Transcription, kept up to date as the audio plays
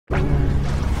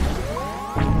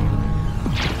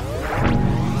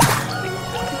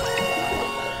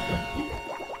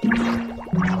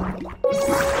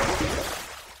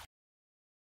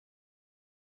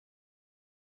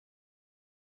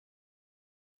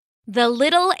The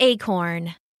Little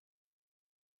Acorn.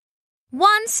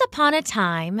 Once upon a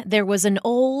time, there was an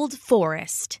old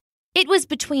forest. It was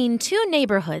between two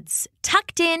neighborhoods,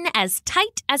 tucked in as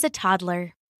tight as a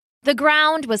toddler. The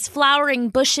ground was flowering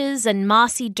bushes and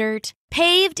mossy dirt,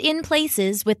 paved in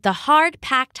places with the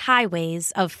hard-packed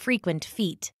highways of frequent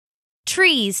feet.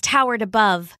 Trees towered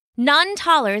above, none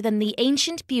taller than the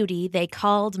ancient beauty they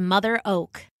called Mother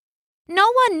Oak.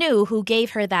 No one knew who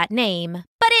gave her that name,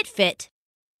 but it fit.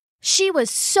 She was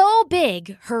so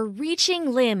big, her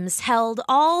reaching limbs held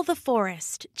all the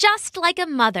forest, just like a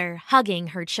mother hugging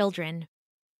her children.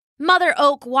 Mother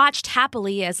Oak watched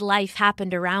happily as life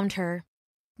happened around her.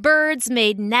 Birds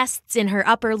made nests in her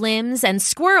upper limbs, and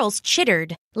squirrels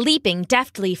chittered, leaping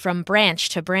deftly from branch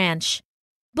to branch.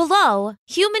 Below,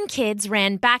 human kids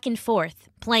ran back and forth,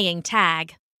 playing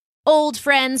tag. Old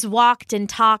friends walked and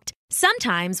talked,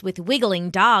 sometimes with wiggling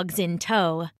dogs in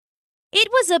tow. It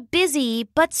was a busy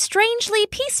but strangely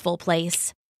peaceful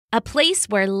place, a place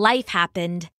where life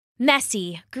happened,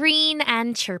 messy, green,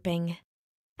 and chirping.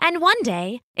 And one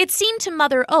day, it seemed to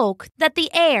Mother Oak that the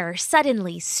air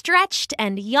suddenly stretched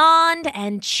and yawned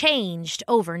and changed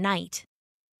overnight.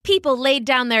 People laid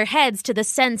down their heads to the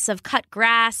scents of cut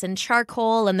grass and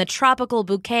charcoal and the tropical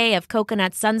bouquet of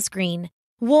coconut sunscreen.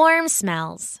 Warm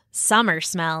smells, summer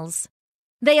smells.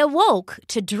 They awoke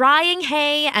to drying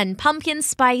hay and pumpkin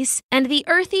spice and the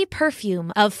earthy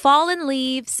perfume of fallen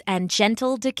leaves and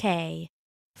gentle decay.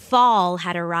 Fall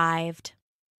had arrived.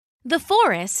 The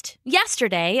forest,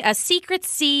 yesterday a secret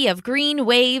sea of green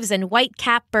waves and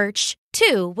white-cap birch,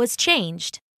 too was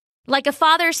changed. Like a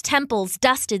father's temples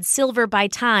dusted silver by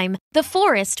time, the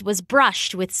forest was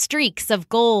brushed with streaks of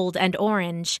gold and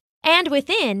orange, and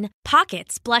within,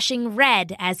 pockets blushing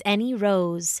red as any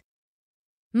rose.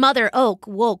 Mother Oak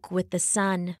woke with the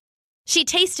sun. She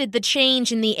tasted the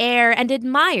change in the air and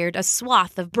admired a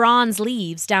swath of bronze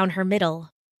leaves down her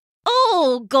middle.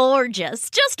 "Oh, gorgeous!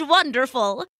 Just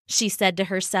wonderful!" she said to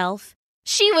herself.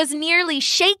 She was nearly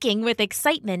shaking with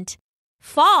excitement.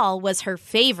 Fall was her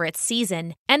favorite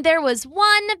season, and there was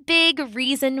one big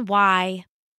reason why.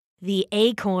 The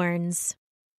acorns.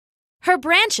 Her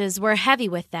branches were heavy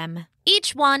with them,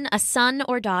 each one a son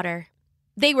or daughter.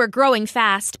 They were growing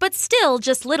fast, but still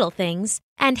just little things,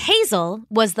 and Hazel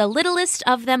was the littlest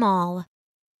of them all.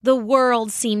 The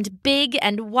world seemed big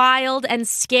and wild and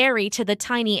scary to the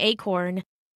tiny acorn.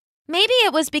 Maybe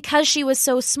it was because she was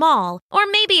so small, or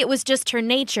maybe it was just her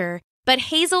nature, but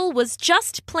Hazel was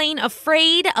just plain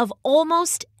afraid of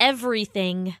almost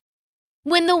everything.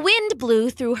 When the wind blew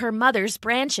through her mother's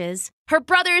branches, her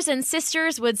brothers and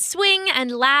sisters would swing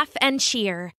and laugh and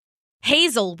cheer.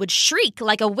 Hazel would shriek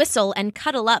like a whistle and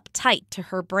cuddle up tight to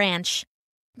her branch.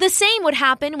 The same would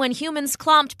happen when humans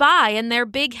clomped by in their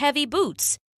big heavy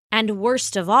boots. And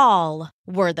worst of all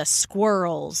were the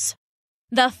squirrels.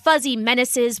 The fuzzy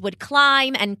menaces would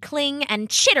climb and cling and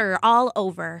chitter all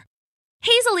over.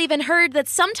 Hazel even heard that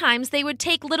sometimes they would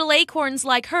take little acorns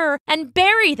like her and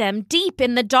bury them deep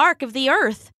in the dark of the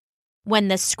earth. When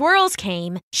the squirrels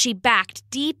came, she backed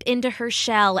deep into her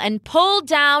shell and pulled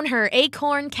down her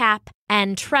acorn cap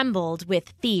and trembled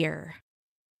with fear.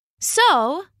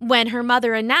 So, when her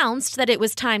mother announced that it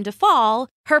was time to fall,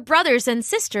 her brothers and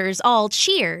sisters all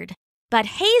cheered.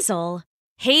 But Hazel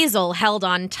held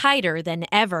on tighter than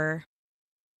ever.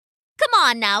 "Come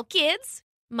on now, kids,"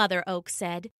 Mother Oak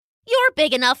said. "You're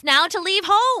big enough now to leave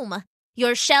home.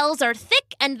 Your shells are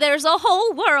thick and there's a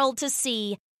whole world to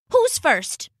see. Who's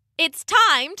first? It's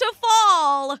time to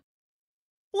fall."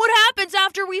 "What happens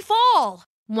after we fall?"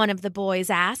 one of the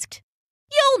boys asked.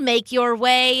 "You'll make your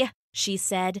way," she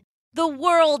said. "The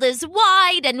world is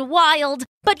wide and wild,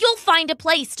 but you'll find a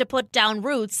place to put down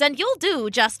roots and you'll do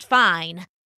just fine.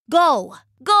 Go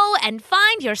and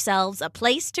find yourselves a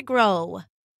place to grow."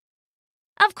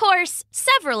 Of course,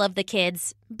 several of the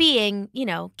kids, being,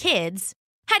 kids,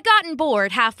 had gotten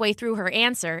bored halfway through her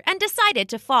answer and decided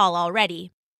to fall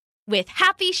already. With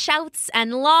happy shouts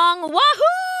and long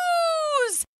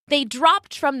wahoos, they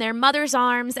dropped from their mother's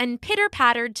arms and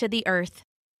pitter-pattered to the earth.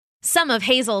 Some of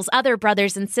Hazel's other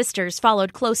brothers and sisters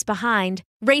followed close behind,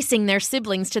 racing their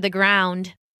siblings to the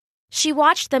ground. She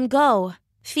watched them go,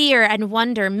 fear and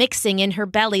wonder mixing in her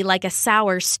belly like a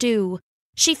sour stew.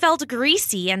 She felt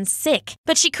greasy and sick,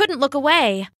 but she couldn't look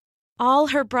away. All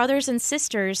her brothers and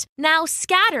sisters now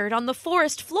scattered on the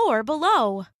forest floor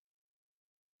below.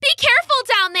 "Be careful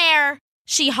down there!"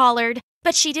 she hollered,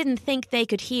 but she didn't think they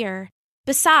could hear.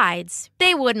 Besides,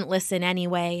 they wouldn't listen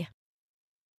anyway.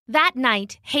 That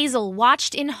night, Hazel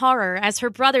watched in horror as her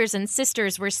brothers and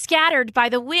sisters were scattered by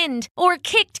the wind, or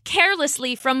kicked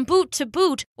carelessly from boot to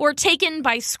boot, or taken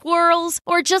by squirrels,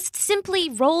 or just simply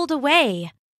rolled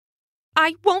away.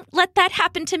 "I won't let that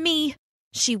happen to me,"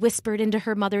 she whispered into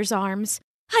her mother's arms.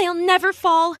 "I'll never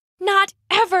fall, not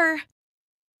ever."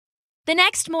 The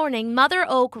next morning, Mother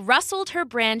Oak rustled her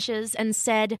branches and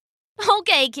said,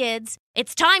 "Okay, kids,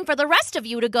 it's time for the rest of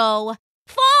you to go.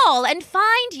 Fall and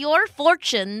find your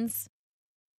fortunes."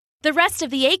 The rest of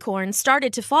the acorns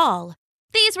started to fall.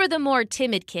 These were the more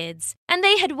timid kids, and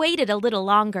they had waited a little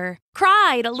longer,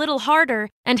 cried a little harder,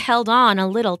 and held on a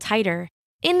little tighter.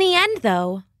 In the end,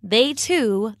 though, they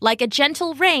too, like a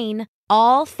gentle rain,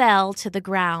 all fell to the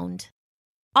ground.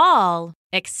 All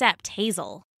except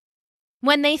Hazel.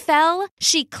 When they fell,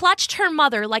 she clutched her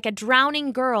mother like a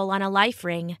drowning girl on a life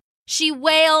ring. She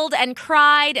wailed and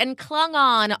cried and clung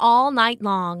on all night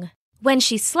long. When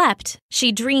she slept,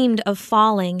 she dreamed of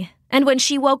falling. And when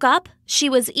she woke up, she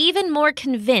was even more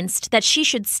convinced that she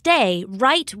should stay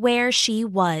right where she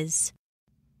was.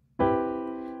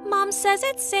 "Mom says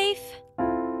it's safe,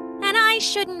 and I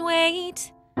shouldn't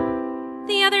wait.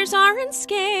 The others aren't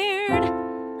scared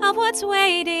of what's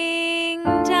waiting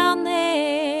down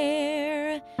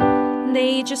there.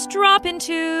 They just drop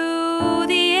into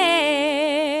the air.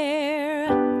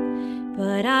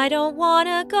 But I don't want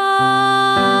to go.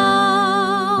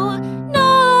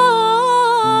 No,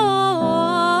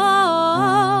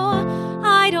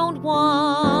 I don't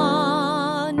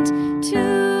want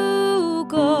to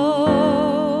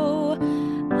go.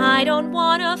 I don't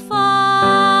want to fall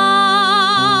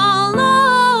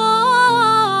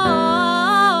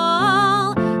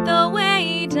the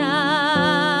way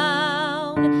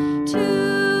down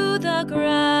to the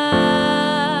ground.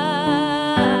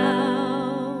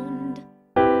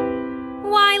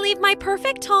 Why leave my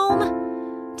perfect home?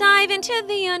 Dive into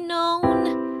the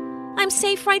unknown. I'm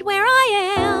safe right where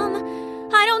I am.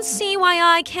 I don't see why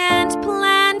I can't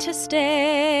plan to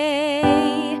stay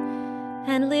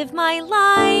and live my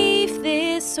life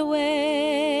this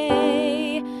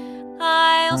way.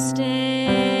 I'll stay.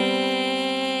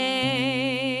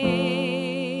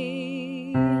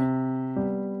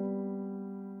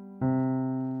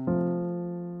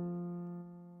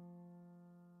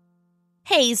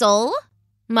 "Hazel,"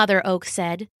 Mother Oak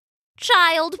said.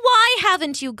 "Child, why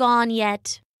haven't you gone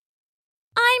yet?"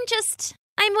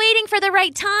 I'm waiting for the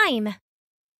right time."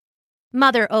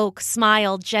 Mother Oak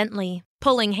smiled gently,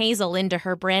 pulling Hazel into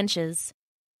her branches.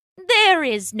 "There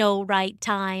is no right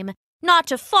time. Not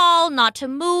to fall, not to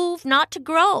move, not to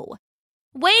grow.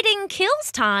 Waiting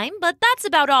kills time, but that's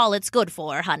about all it's good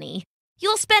for, honey.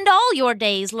 You'll spend all your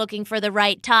days looking for the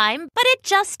right time, but it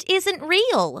just isn't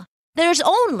real. There's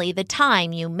only the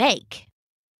time you make."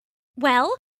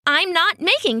 "Well, I'm not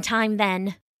making time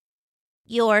then."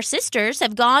 "Your sisters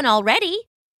have gone already."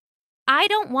 "I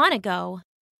don't want to go."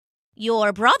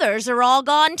 "Your brothers are all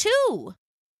gone too."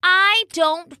 "I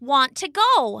don't want to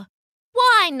go."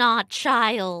 "Why not,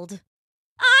 child?"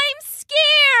 "I'm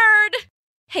scared,"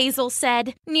 Hazel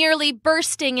said, nearly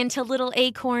bursting into Little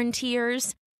Acorn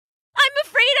tears. "I'm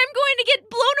afraid I'm going to get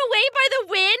blown away by the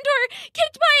wind or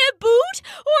kicked by a boot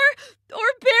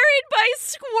or buried by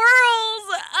squirrels."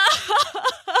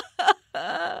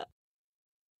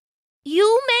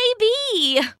 "You may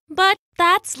be, but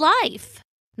that's life,"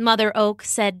 Mother Oak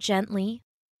said gently.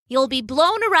 "You'll be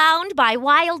blown around by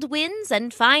wild winds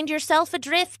and find yourself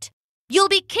adrift. You'll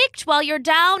be kicked while you're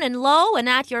down and low and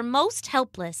at your most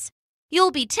helpless.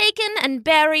 You'll be taken and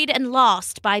buried and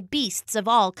lost by beasts of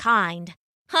all kind.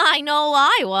 I know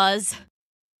I was."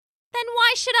 "Then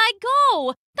why should I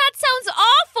go? That sounds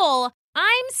awful.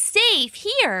 I'm safe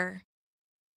here."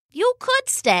 "You could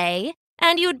stay,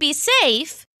 and you'd be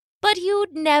safe, but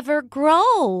you'd never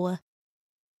grow."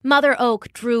 Mother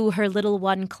Oak drew her little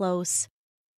one close.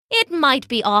 "It might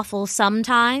be awful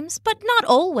sometimes, but not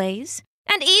always.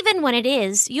 And even when it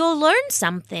is, you'll learn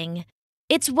something.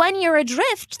 It's when you're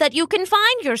adrift that you can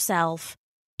find yourself.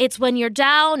 It's when you're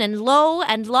down and low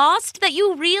and lost that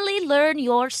you really learn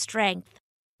your strength.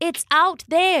 It's out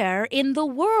there in the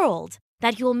world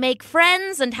that you'll make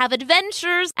friends and have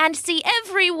adventures and see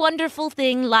every wonderful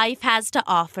thing life has to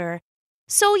offer.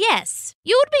 So yes,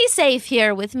 you'd be safe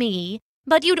here with me,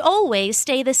 but you'd always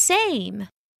stay the same.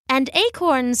 And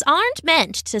acorns aren't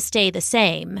meant to stay the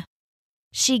same."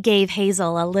 She gave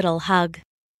Hazel a little hug.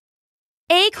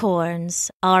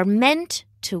 "Acorns are meant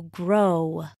to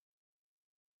grow."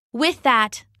 With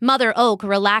that, Mother Oak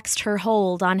relaxed her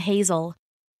hold on Hazel.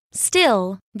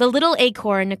 Still, the little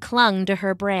acorn clung to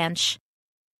her branch.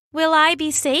 "Will I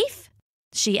be safe?"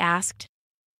 she asked.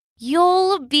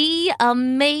 "You'll be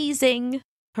amazing,"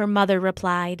 her mother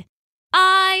replied.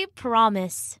 "I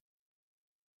promise."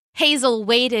 Hazel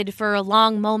waited for a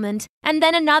long moment and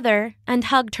then another and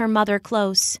hugged her mother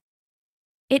close.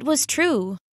 It was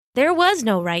true. There was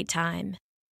no right time.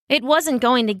 It wasn't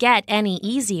going to get any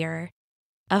easier.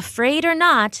 Afraid or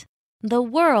not, the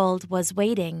world was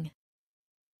waiting.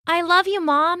 "I love you,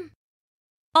 Mom."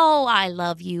 "Oh, I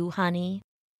love you, honey."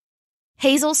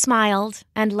 Hazel smiled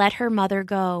and let her mother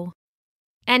go.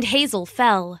 And Hazel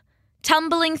fell,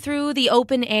 tumbling through the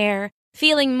open air,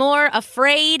 feeling more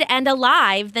afraid and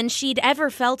alive than she'd ever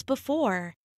felt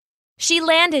before. She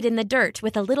landed in the dirt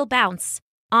with a little bounce,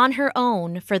 on her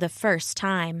own for the first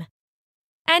time.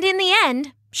 And in the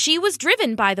end, she was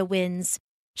driven by the winds.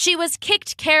 She was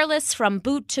kicked careless from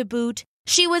boot to boot.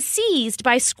 She was seized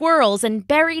by squirrels and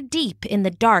buried deep in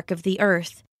the dark of the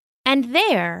earth. And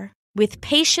there, with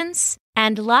patience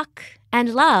and luck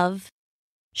and love,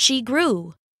 she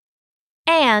grew.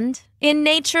 And, in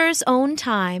nature's own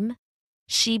time,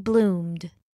 she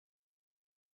bloomed.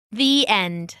 The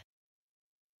end.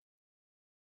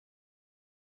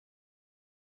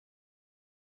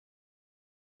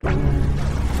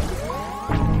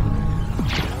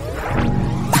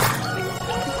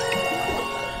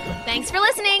 Thanks for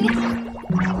listening.